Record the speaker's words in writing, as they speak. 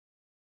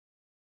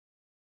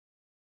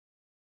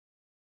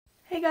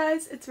Hey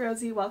guys, it's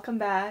Rosie. Welcome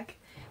back.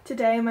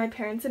 Today my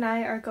parents and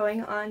I are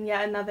going on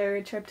yet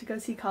another trip to go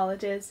see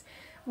colleges.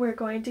 We're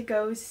going to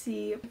go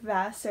see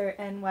Vassar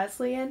and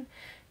Wesleyan,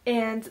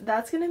 and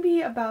that's going to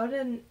be about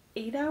an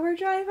 8-hour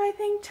drive, I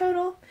think,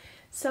 total.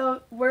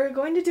 So we're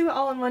going to do it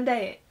all in one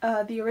day.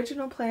 The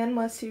original plan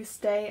was to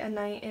stay a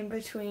night in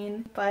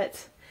between,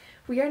 but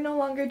we are no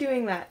longer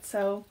doing that,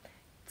 so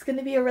it's going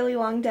to be a really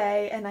long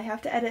day, and I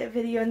have to edit a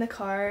video in the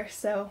car,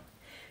 so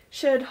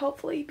should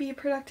hopefully be a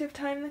productive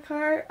time in the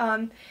car.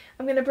 I'm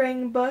going to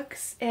bring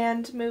books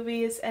and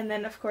movies and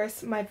then of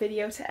course my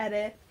video to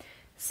edit.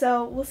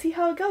 So we'll see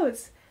how it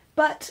goes.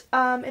 But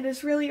it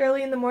is really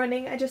early in the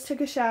morning. I just took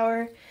a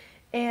shower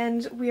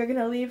and we are going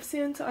to leave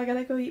soon, so I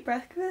gotta go eat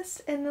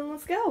breakfast and then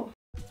let's go.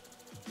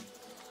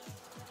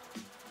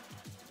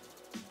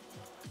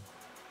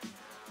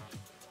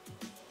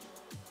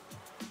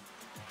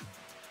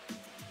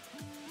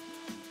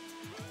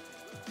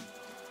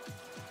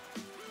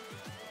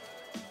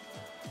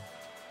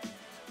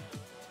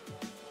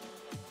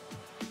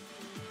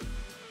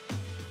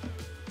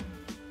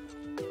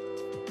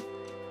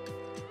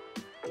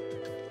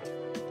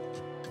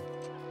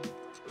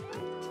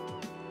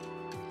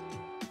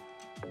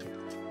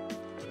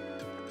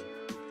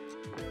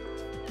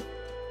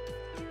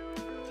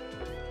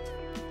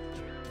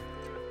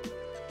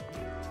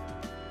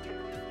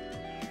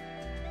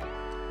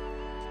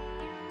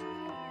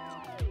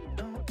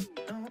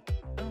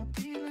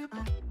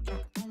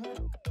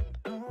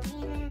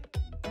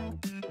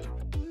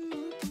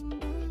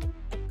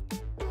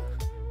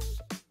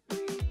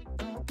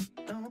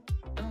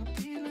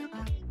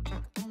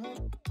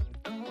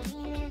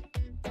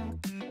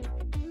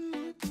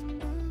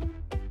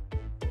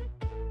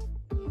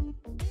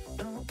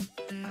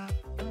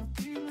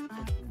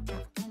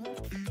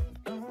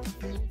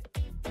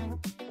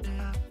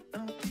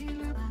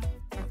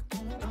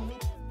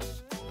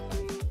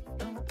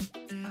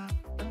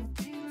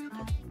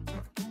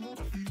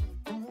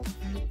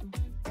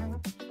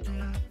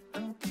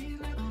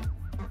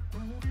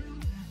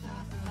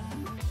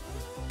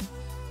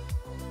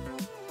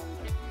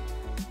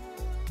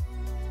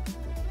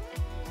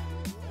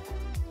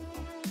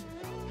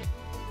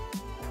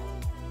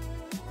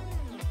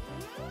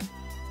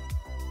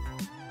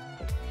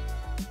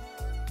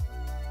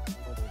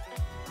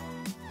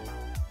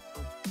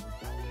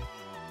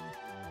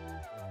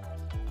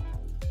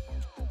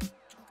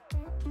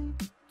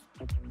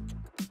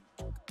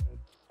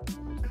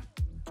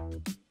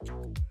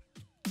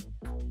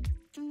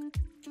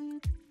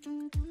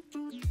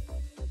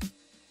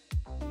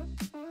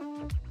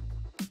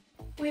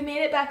 We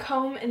made it back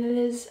home and it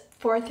is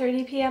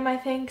 4:30 p.m. I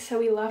think, so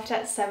we left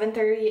at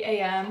 7:30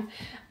 a.m.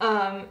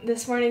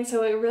 This morning,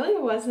 so it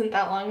really wasn't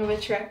that long of a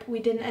trip. We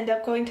didn't end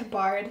up going to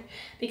Bard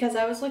because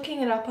I was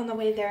looking it up on the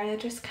way there and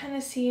it just kind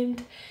of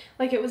seemed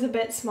like it was a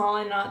bit small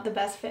and not the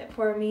best fit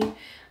for me.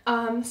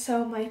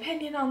 So my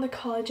opinion on the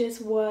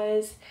colleges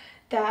was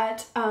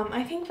that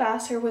I think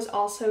Vassar was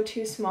also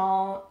too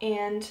small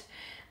and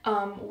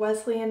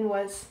Wesleyan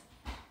was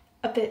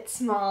a bit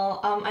small.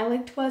 I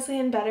liked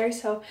Wesleyan better,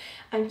 so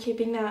I'm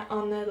keeping that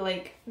on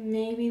the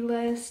maybe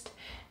list,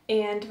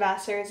 and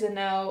Vassar is a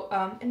no.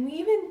 And we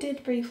even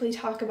did briefly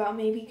talk about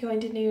maybe going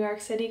to New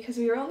York City because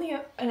we were only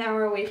an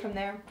hour away from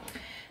there,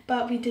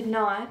 but we did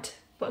not.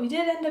 But we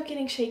did end up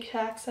getting Shake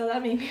Shack, so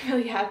that made me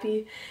really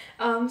happy.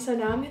 So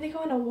now I'm going to go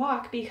on a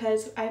walk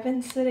because I've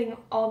been sitting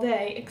all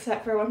day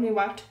except for when we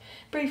walked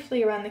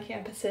briefly around the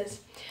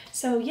campuses.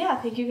 So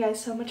yeah, thank you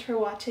guys so much for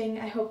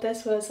watching. I hope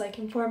this was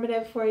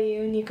informative for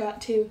you and you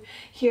got to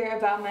hear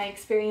about my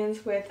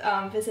experience with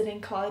visiting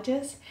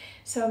colleges.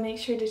 So make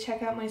sure to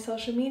check out my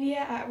social media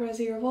at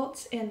Rosie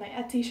Revolts and my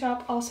Etsy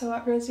shop also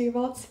at Rosie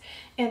Revolts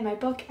and my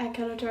book at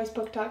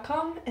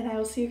kettledoorsbook.com, and I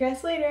will see you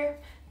guys later.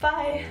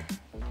 Bye!